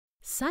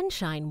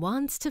Sunshine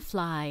wants to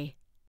fly.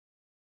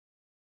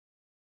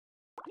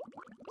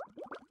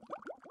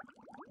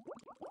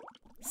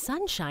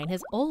 Sunshine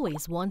has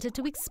always wanted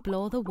to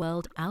explore the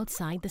world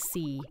outside the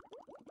sea.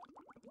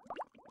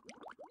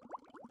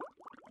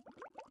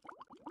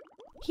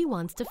 He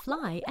wants to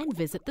fly and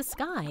visit the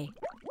sky.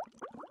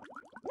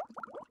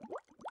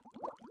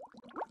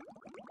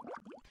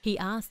 He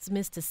asks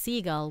Mr.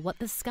 Seagull what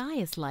the sky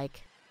is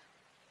like.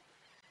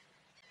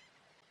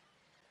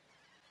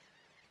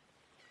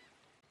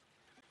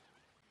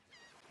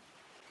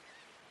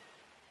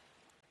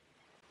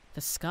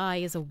 The sky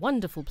is a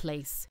wonderful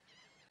place.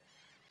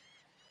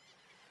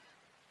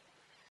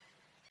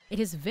 It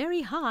is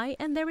very high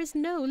and there is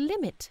no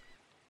limit.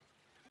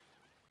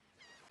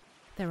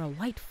 There are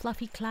white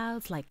fluffy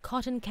clouds like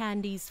cotton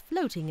candies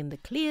floating in the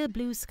clear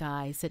blue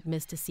sky, said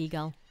Mr.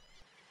 Seagull.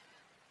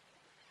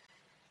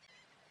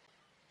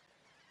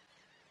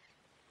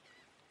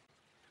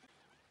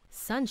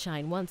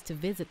 Sunshine wants to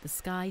visit the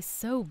sky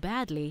so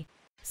badly,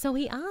 so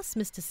he asks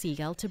Mr.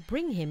 Seagull to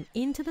bring him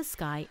into the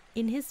sky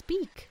in his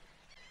beak.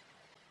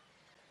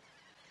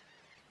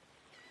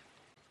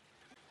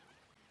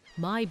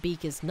 My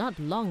beak is not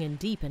long and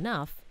deep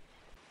enough.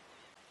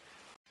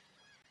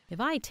 If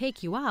I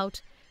take you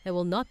out, there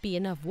will not be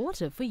enough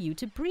water for you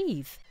to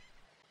breathe.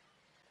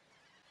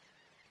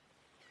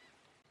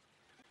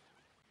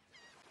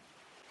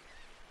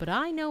 But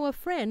I know a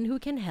friend who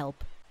can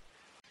help.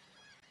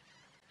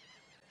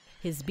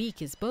 His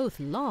beak is both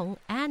long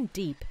and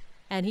deep,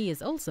 and he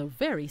is also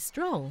very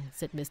strong,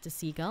 said Mr.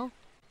 Seagull.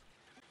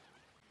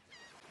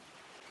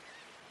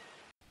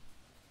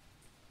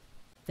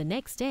 The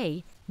next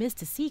day,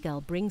 Mr. Seagull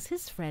brings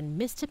his friend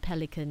Mr.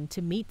 Pelican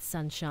to meet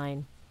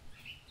Sunshine.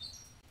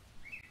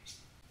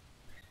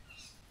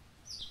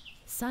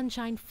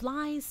 Sunshine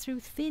flies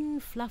through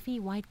thin, fluffy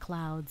white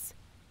clouds.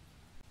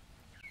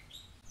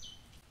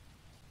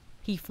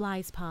 He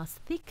flies past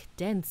thick,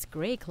 dense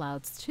grey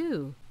clouds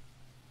too.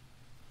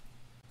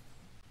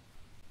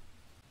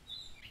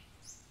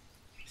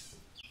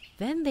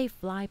 Then they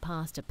fly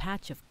past a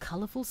patch of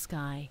colourful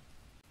sky.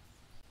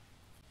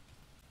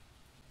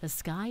 The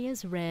sky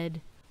is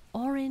red,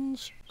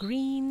 orange,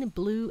 green,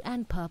 blue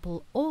and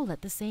purple all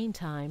at the same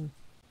time.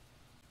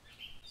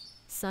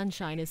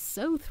 Sunshine is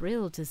so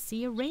thrilled to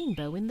see a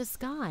rainbow in the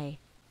sky.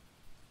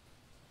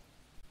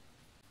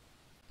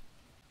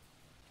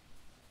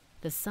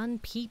 The sun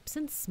peeps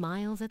and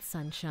smiles at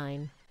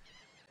Sunshine.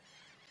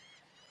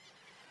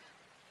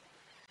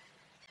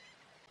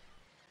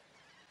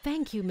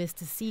 Thank you,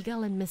 Mr.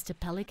 Seagull and Mr.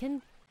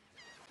 Pelican.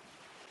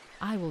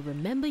 I will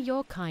remember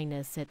your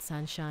kindness, said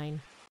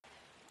Sunshine.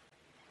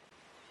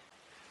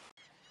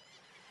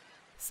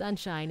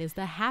 Sunshine is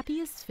the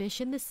happiest fish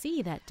in the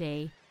sea that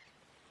day.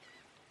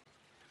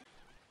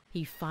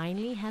 He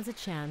finally has a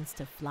chance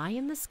to fly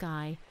in the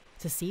sky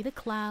to see the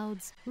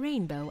clouds,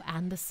 rainbow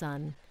and the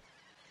sun.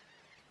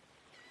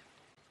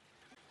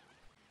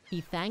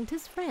 He thanked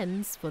his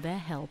friends for their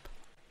help.